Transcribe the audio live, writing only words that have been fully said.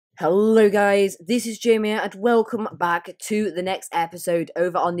Hello guys, this is Jamea and welcome back to the next episode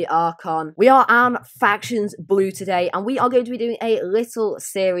over on the Archon. We are on Factions Blue today and we are going to be doing a little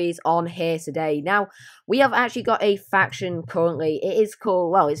series on here today. Now, we have actually got a faction currently. It is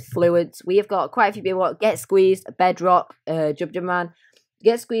called, well, it's Fluent. We have got quite a few people. Get Squeezed, Bedrock, Jumping Man.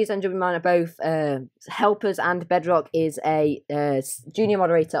 Get Squeezed and Jumping Man are both helpers, and Bedrock is a junior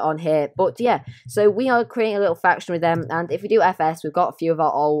moderator on here. But yeah, so we are creating a little faction with them, and if we do FS, we've got a few of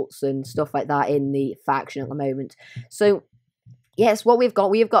our alts and stuff like that in the faction at the moment. So yes, what we've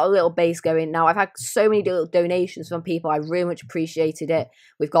got a little base going. Now, I've had so many little donations from people. I really much appreciated it.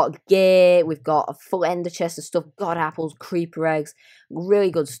 We've got gear, we've got a full ender chest of stuff, god apples, creeper eggs,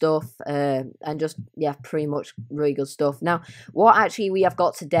 really good stuff, and just, yeah, pretty much really good stuff. Now, what actually we have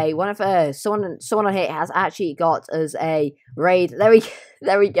got today, one of, someone on here has actually got us a raid.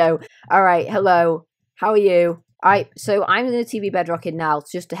 There we go. Alright, hello, how are you? Alright, so I'm going to TV Bedrock in now,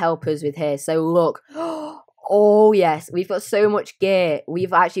 just to help us with here. So, look. Oh, yes. We've got so much gear.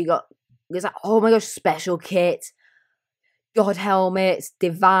 We've actually got, there's like, oh my gosh, special kit. God helmets,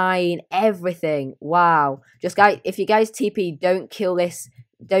 divine, everything. Wow. Just, guys, if you guys TP, don't kill this.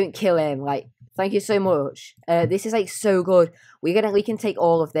 Don't kill him. Like, thank you so much. This is, like, so good. We can take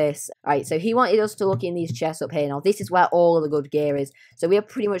all of this. Alright, so he wanted us to look in these chests up here. Now, this is where all of the good gear is. So we are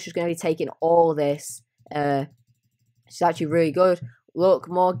pretty much just going to be taking all of this. It's actually really good. Look,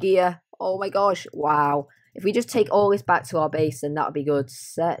 more gear. Oh my gosh. Wow. If we just take all this back to our base, then that would be good.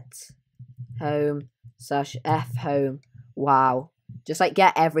 Set home / F home. Wow. Just like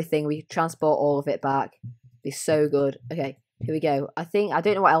get everything. We transport all of it back. Be so good. Okay, here we go. I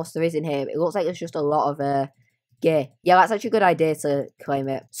don't know what else there is in here. But it looks like there's just a lot of gear. Yeah, that's actually a good idea to claim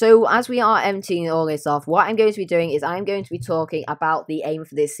it. So as we are emptying all this off, what I'm going to be doing is I'm going to be talking about the aim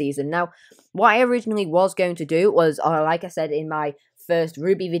for this season. Now, what I originally was going to do was, like I said in my first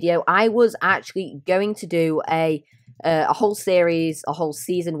Ruby video, I was actually going to do a whole series, a whole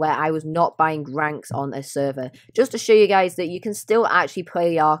season where I was not buying ranks on a server, just to show you guys that you can still actually play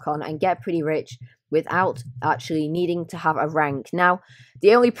the Archon and get pretty rich without actually needing to have a rank. Now,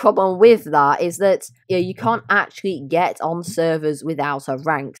 the only problem with that is that you can't actually get on servers without a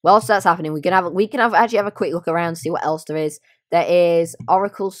rank. Whilst that's happening, we can actually have a quick look around, see what else there is. There is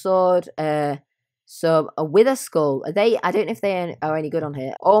Oracle Sword, a Wither Skull. I don't know if they are any good on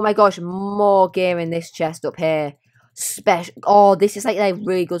here. Oh my gosh, more gear in this chest up here. Special. Oh, this is like a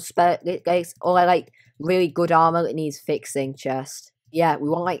really good or like really good armor that needs fixing chest. Yeah, we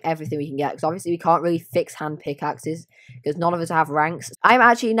want like everything we can get, because obviously we can't really fix hand pickaxes because none of us have ranks. I'm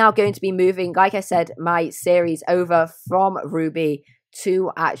actually now going to be moving, like I said, my series over from Ruby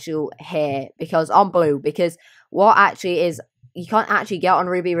to actual here, because on Blue, because what actually is, you can't actually get on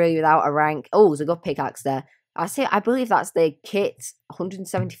Ruby really without a rank. Oh, there's a good pickaxe there. I believe that's the kit,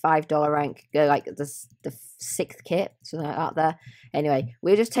 $175 rank, like the 6th kit, something like that there. Anyway,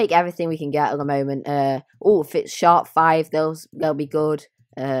 we'll just take everything we can get at the moment. Oh, if it's sharp 5, they'll be good.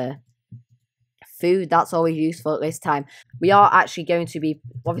 Food, that's always useful at this time. We are actually going to be,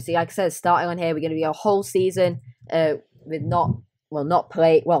 obviously, like I said, starting on here, we're going to be a whole season with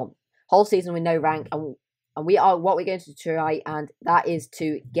whole season with no rank, and what we're going to try, and that is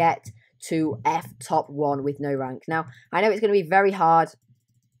to get to F top 1 with no rank. Now, I know it's going to be very hard,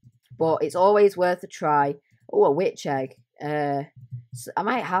 but it's always worth a try. Oh, a witch egg. So I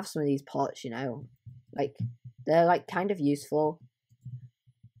might have some of these pots, you know. Like, they're like kind of useful.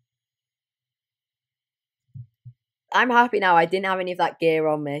 I'm happy now I didn't have any of that gear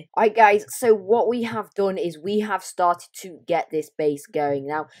on me. Alright guys, so what we have done is we have started to get this base going.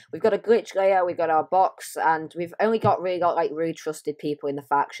 Now, we've got a glitch layer, we've got our box, and we've only got really trusted people in the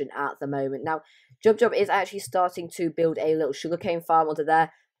faction at the moment. Now, Jub is actually starting to build a little sugarcane farm under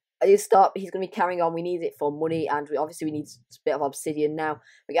there. He's going to be carrying on. We need it for money, and we need a bit of obsidian now.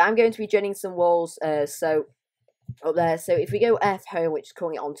 Okay, I'm going to be joining some walls, so up there. So if we go F home, which is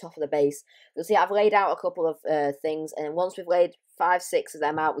currently on top of the base, you'll see I've laid out a couple of things, and once we've laid 5, 6 of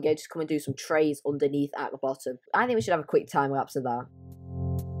them out, we're going to come and do some trays underneath at the bottom. I think we should have a quick time lapse of that.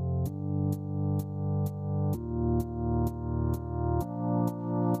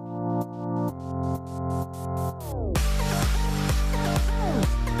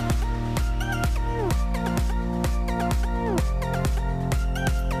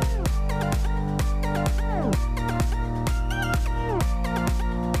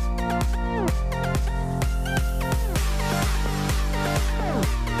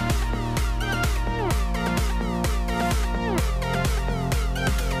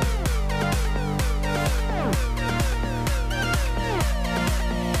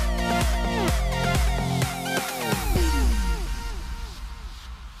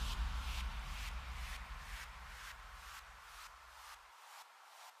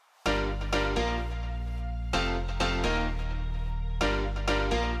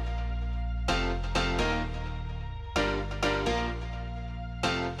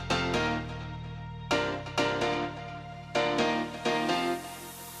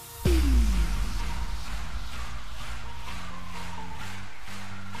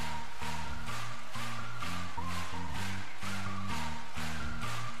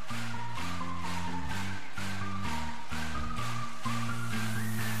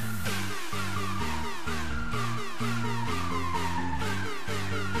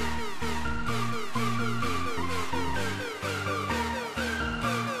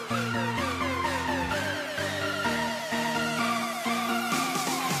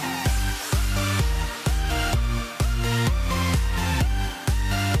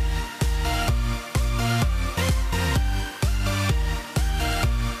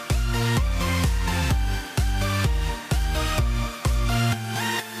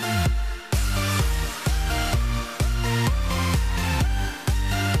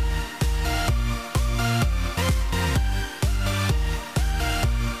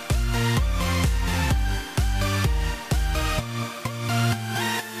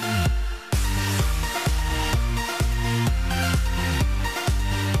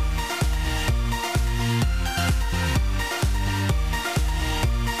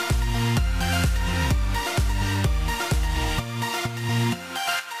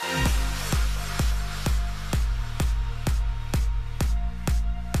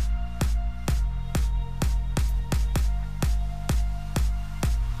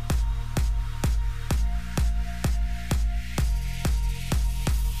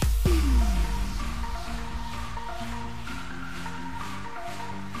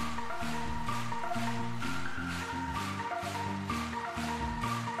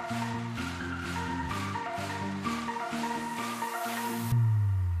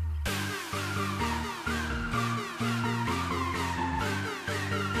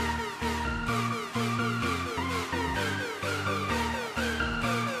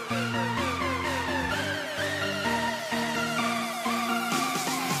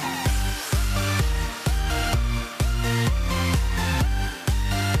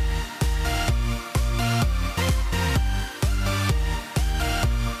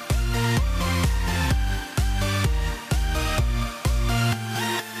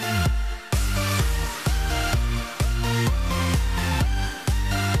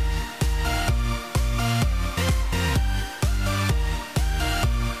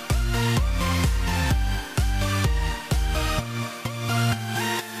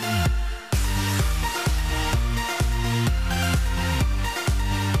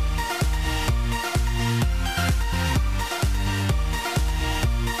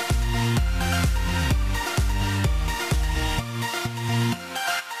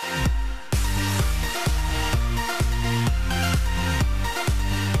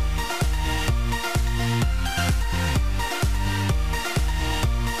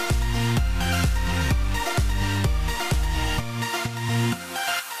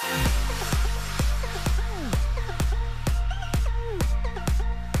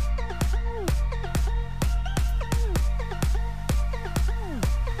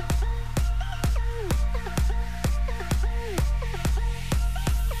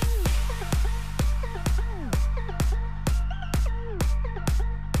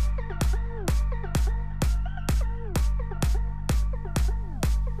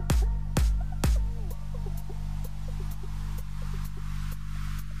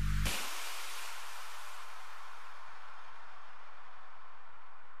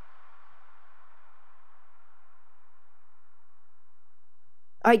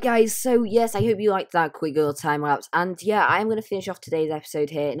 Alright guys, so yes, I hope you liked that quick little time lapse, and yeah, I'm going to finish off today's episode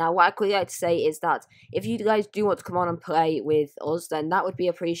here. Now, what I'd quickly like to say is that if you guys do want to come on and play with us, then that would be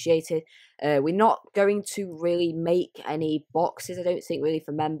appreciated. We're not going to really make any boxes, I don't think, really,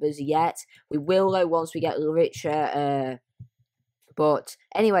 for members yet. We will, though, once we get richer, but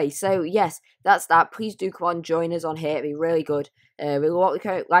anyway, so yes, that's that. Please do come on, join us on here. It'd be really good.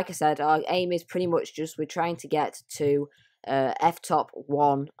 Like I said, our aim is pretty much just we're trying to get to F-top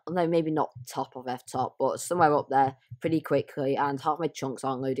 1. No, maybe not top of F-top, but somewhere up there pretty quickly. And half my chunks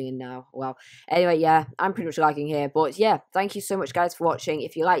aren't loading in now. Well, anyway, yeah, I'm pretty much liking here. But yeah, thank you so much, guys, for watching.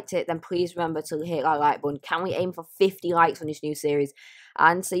 If you liked it, then please remember to hit that like button. Can we aim for 50 likes on this new series?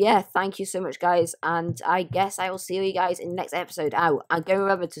 And so yeah, thank you so much, guys, and I guess I will see you guys in the next episode out. And don't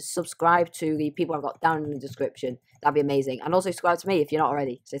remember to subscribe to the people I've got down in the description. That'd be amazing. And also subscribe to me if you're not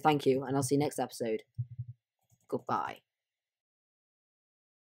already. So thank you, and I'll see you next episode. Goodbye.